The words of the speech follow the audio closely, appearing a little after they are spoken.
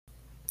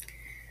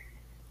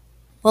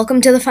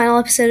Welcome to the final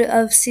episode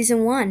of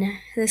Season 1.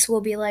 This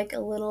will be like a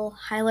little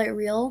highlight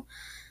reel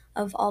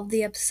of all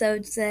the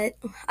episodes that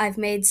I've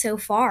made so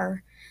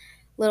far.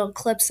 Little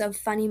clips of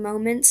funny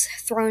moments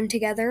thrown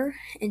together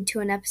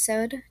into an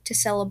episode to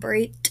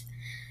celebrate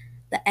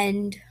the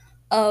end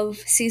of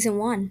Season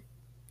 1.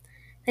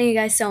 Thank you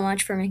guys so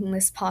much for making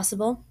this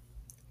possible,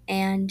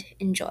 and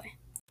enjoy.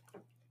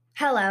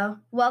 Hello,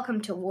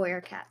 welcome to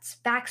Warrior Cats,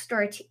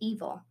 Backstory to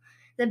Evil,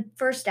 the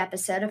first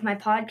episode of my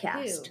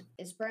podcast. Who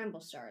is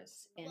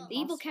Bramblestars? And The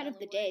evil cat of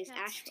the day is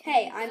Ashford.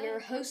 Hey, I'm your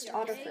host,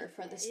 Otterfer,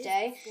 for this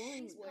day.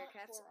 Warrior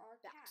Cat's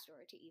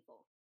backstory to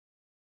evil.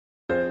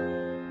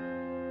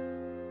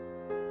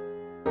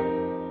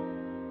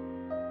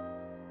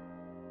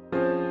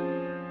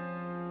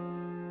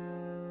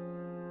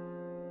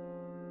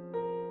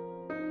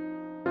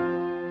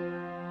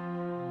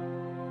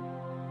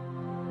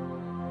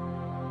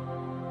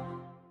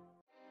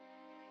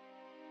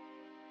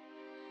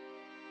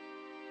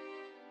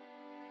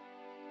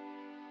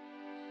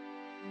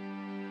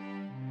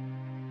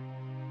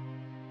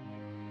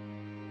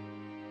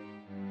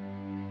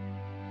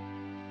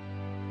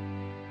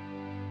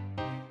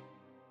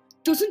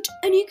 Doesn't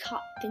any cat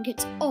think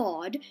it's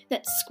odd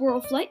that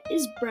Squirrelflight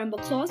is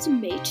Brambleclaw's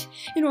mate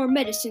and our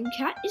medicine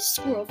cat is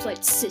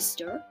Squirrelflight's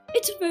sister?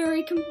 It's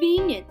very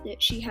convenient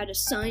that she had a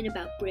sign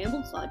about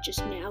Brambleclaw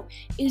just now,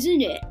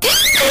 isn't it?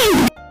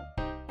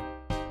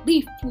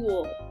 Leaf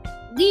Fool!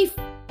 Leaf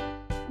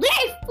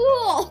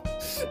Fool!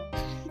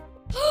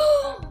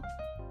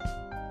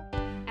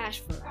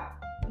 Ashford.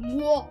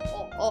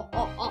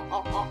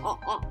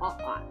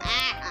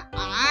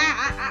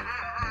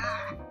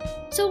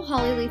 So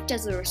Hollyleaf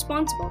does the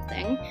responsible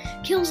thing,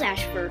 kills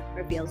Ashford,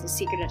 reveals the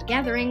secret at a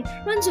gathering,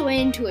 runs away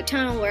into a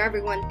tunnel where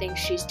everyone thinks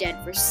she's dead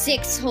for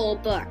 6 whole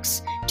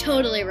books.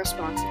 Totally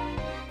responsible.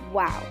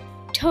 Wow.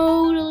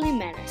 Totally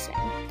menacing.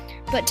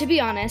 But to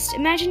be honest,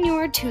 imagine you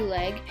were a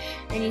two-leg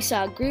and you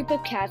saw a group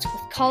of cats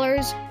with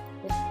collars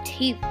with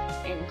teeth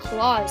and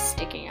claws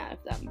sticking out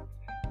of them.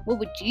 What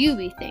would you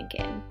be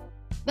thinking?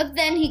 But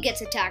then he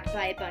gets attacked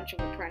by a bunch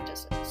of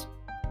apprentices.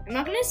 I'm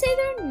not going to say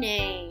their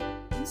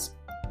names.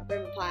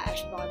 Ravenpaw,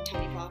 Ashpaw,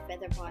 Tinypaw,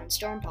 Featherpaw, and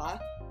Stormpaw.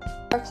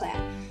 Our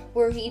clan,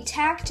 where he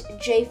attacked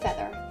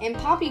Jayfeather, and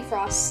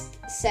Poppyfrost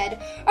said,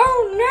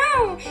 "Oh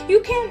no,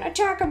 you can't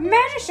attack a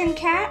medicine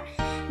cat!"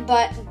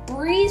 But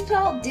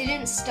Breezepelt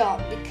didn't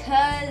stop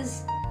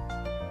because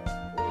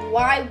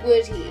why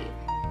would he?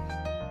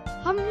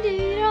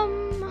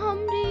 Hum-dee-dum,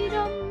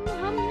 hum-dee-dum,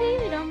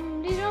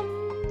 hum-dee-dum-dee-dum.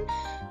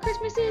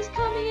 Christmas is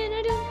coming and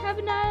I don't have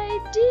an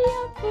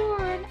idea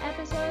for an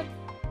episode.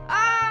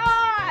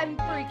 I'm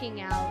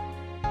freaking out.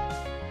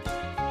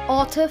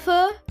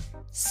 Otterfer,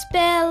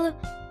 spell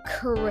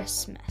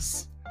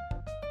Christmas.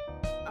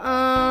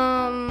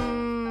 Chrismas.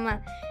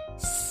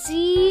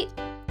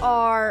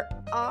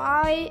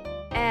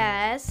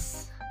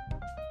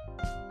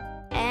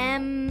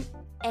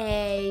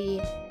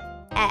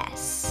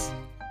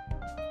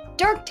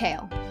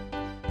 Darktail.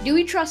 Do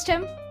we trust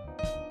him?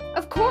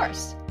 Of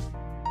course.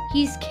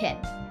 He's Kid.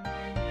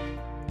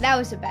 That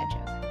was a bad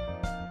joke.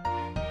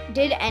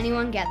 Did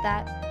anyone get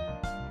that?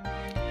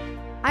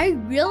 I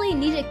really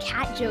need a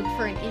cat joke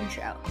for an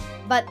intro,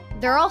 but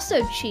they're all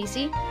so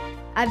cheesy,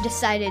 I've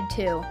decided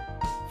to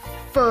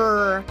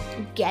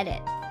forget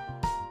it.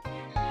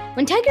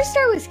 When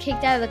Tigerstar was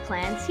kicked out of the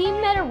clans, he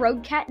met a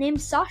rogue cat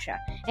named Sasha,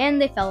 and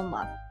they fell in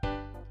love.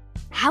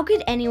 How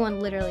could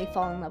anyone literally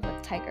fall in love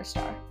with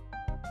Tigerstar?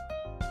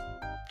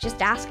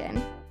 Just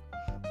asking.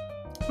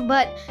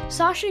 But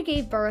Sasha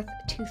gave birth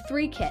to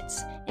 3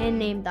 kits and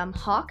named them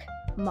Hawk,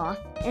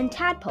 Moth, and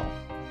Tadpole.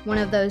 One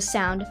of those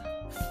sound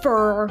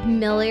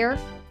familiar?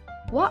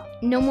 What?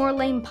 No more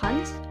lame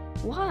puns?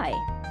 Why?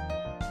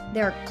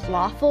 They're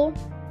clawful?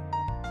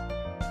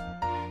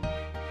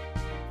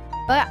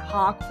 But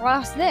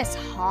Hawkfrost this,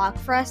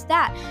 Hawkfrost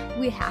that.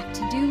 We have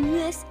to do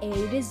this A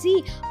to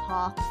Z.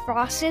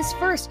 Hawkfrost is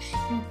first.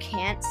 You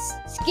can't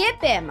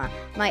skip him,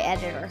 my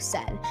editor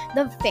said.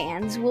 The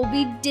fans will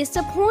be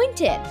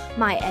disappointed,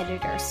 my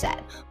editor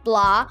said.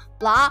 Blah,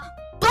 blah,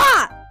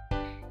 blah!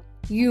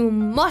 You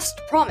must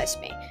promise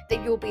me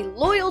that you'll be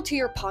loyal to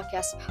your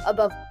podcast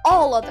above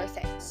all other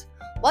things.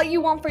 What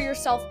you want for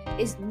yourself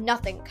is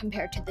nothing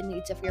compared to the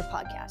needs of your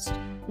podcast.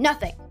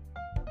 Nothing.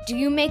 Do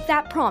you make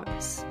that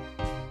promise?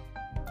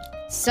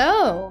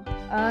 So,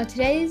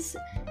 today's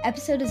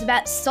episode is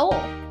about Soul.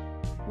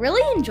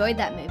 Really enjoyed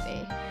that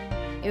movie.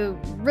 It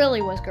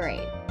really was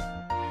great.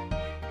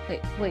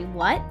 Wait,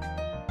 what?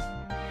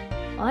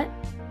 What?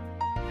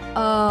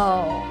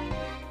 Oh,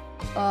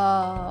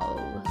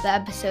 the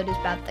episode is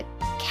about the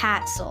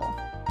cat soul,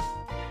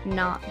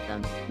 not the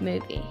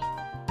movie.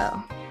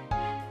 Oh.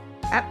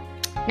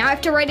 Now I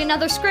have to write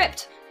another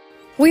script.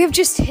 We have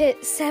just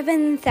hit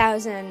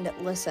 7,000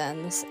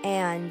 listens,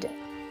 and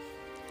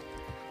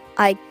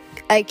I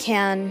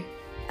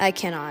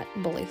cannot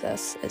believe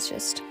this. It's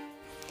just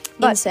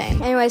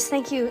insane. Anyways,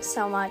 thank you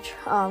so much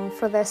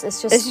for this.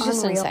 It's just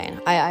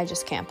insane. I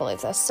just can't believe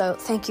this. So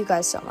thank you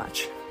guys so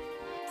much.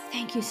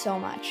 Thank you so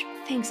much.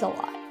 Thanks a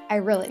lot. I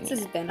really mean This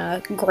has it. been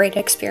a great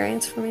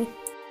experience for me.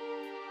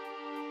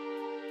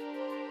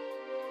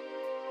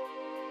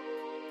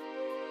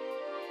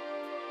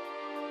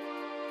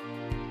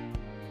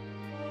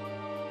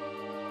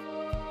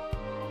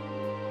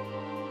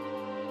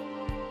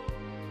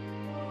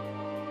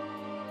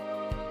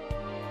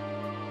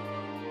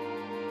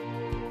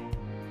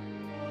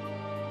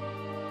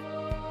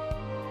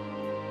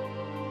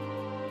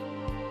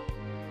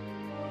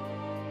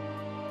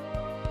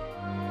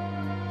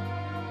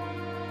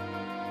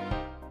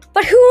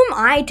 But who am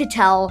I to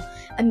tell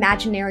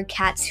imaginary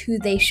cats who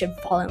they should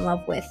fall in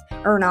love with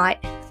or not?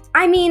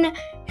 I mean,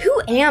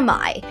 who am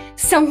I?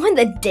 Someone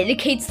that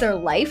dedicates their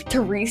life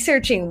to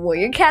researching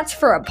warrior cats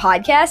for a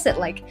podcast that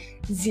like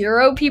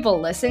 0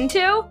 people listen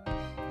to?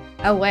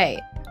 Oh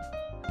wait.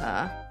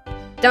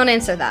 Don't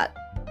answer that.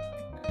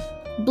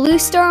 Blue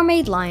Star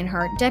made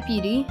Lionheart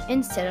deputy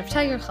instead of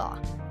Tiger Claw.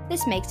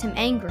 This makes him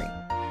angry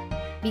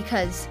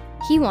because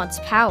he wants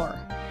power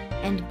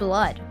and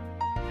blood.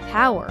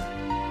 Power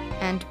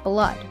and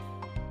blood.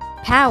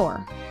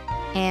 Power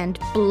and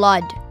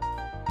blood.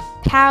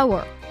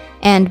 Power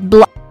and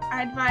blood.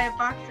 I'd buy a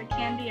box of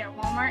candy at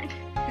Walmart.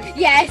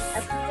 Yes!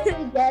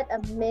 Probably get a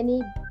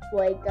mini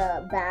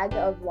bag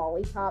of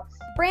lollipops.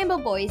 Bramble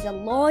Boy is a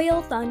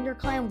loyal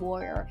ThunderClan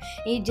warrior.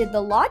 He did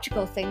the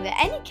logical thing that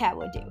any cat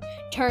would do.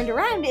 Turned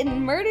around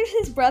and murdered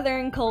his brother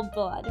in cold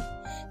blood.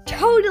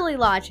 Totally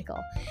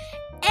logical.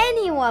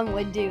 Anyone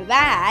would do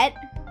that.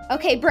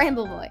 Okay,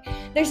 Bramble Boy,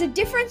 there's a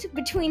difference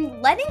between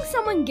letting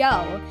someone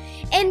go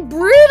and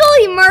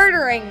brutally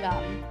murdering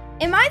them.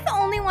 Am I the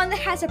only one that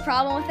has a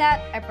problem with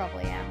that? I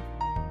probably am.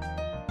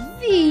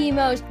 The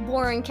most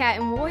boring cat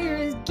in Warrior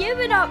is Give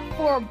It Up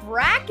for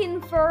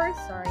Brackenfur.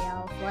 Sorry,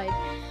 Alflight.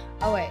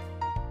 Oh wait,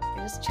 I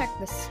just checked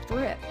the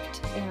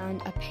script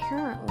and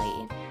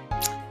apparently...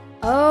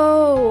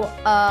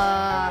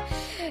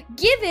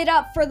 Give it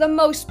up for the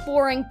most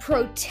boring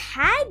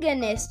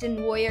protagonist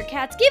in Warrior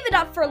Cats. Give it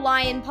up for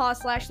Lion Paw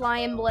 /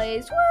 Lion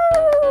Blaze.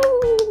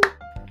 Woo!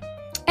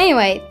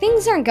 Anyway,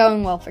 things aren't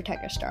going well for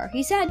Tiger Star.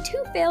 He's had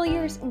 2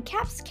 failures, and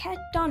Caps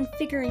kept on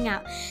figuring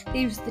out that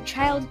he was the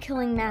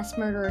child-killing mass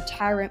murderer,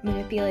 tyrant,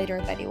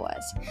 manipulator that he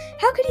was.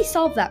 How could he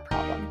solve that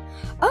problem?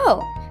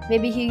 Oh,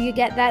 maybe he could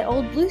get that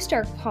old Blue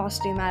Star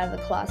costume out of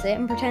the closet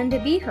and pretend to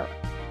be her.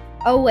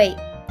 Oh wait,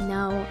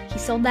 no, he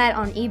sold that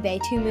on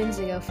eBay 2 moons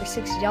ago for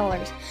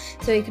 $60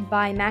 so he could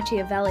buy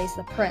Machiavelli's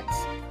The Prince.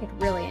 He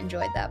really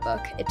enjoyed that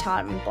book. It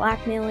taught him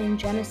blackmailing,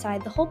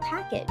 genocide, the whole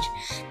package.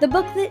 The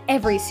book that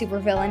every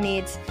supervillain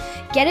needs.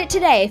 Get it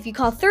today. If you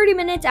call 30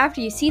 minutes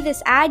after you see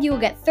this ad, you will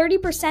get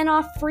 30%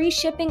 off free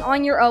shipping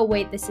on your... Oh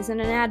wait, this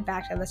isn't an ad.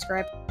 Back to the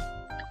script.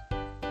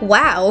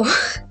 Wow.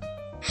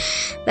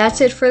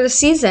 That's it for the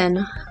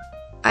season.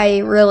 I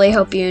really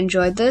hope you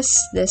enjoyed this.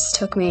 This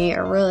took me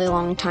a really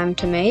long time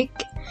to make.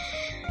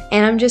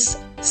 And I'm just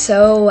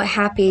so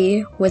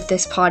happy with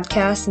this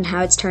podcast and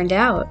how it's turned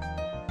out.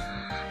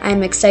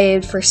 I'm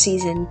excited for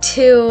season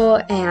 2,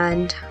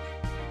 and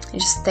I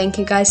just thank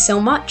you guys so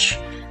much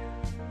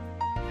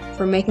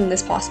for making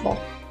this possible.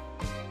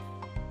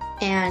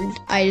 And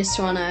I just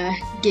want to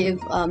give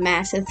a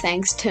massive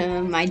thanks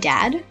to my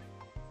dad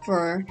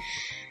for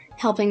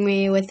helping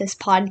me with this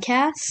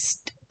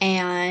podcast,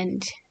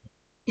 and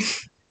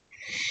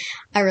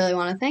I really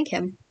want to thank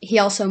him. He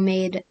also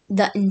made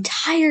the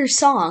entire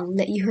song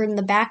that you heard in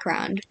the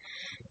background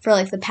for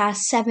like the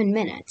past 7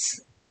 minutes.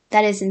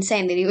 That is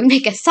insane that he would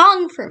make a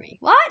song for me.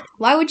 What?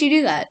 Why would you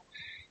do that?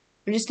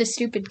 I'm just a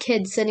stupid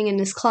kid sitting in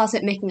this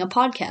closet making a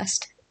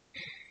podcast.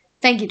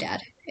 Thank you,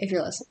 Dad, if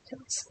you're listening to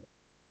this.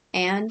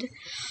 And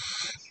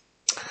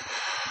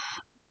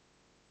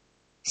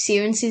see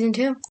you in season 2.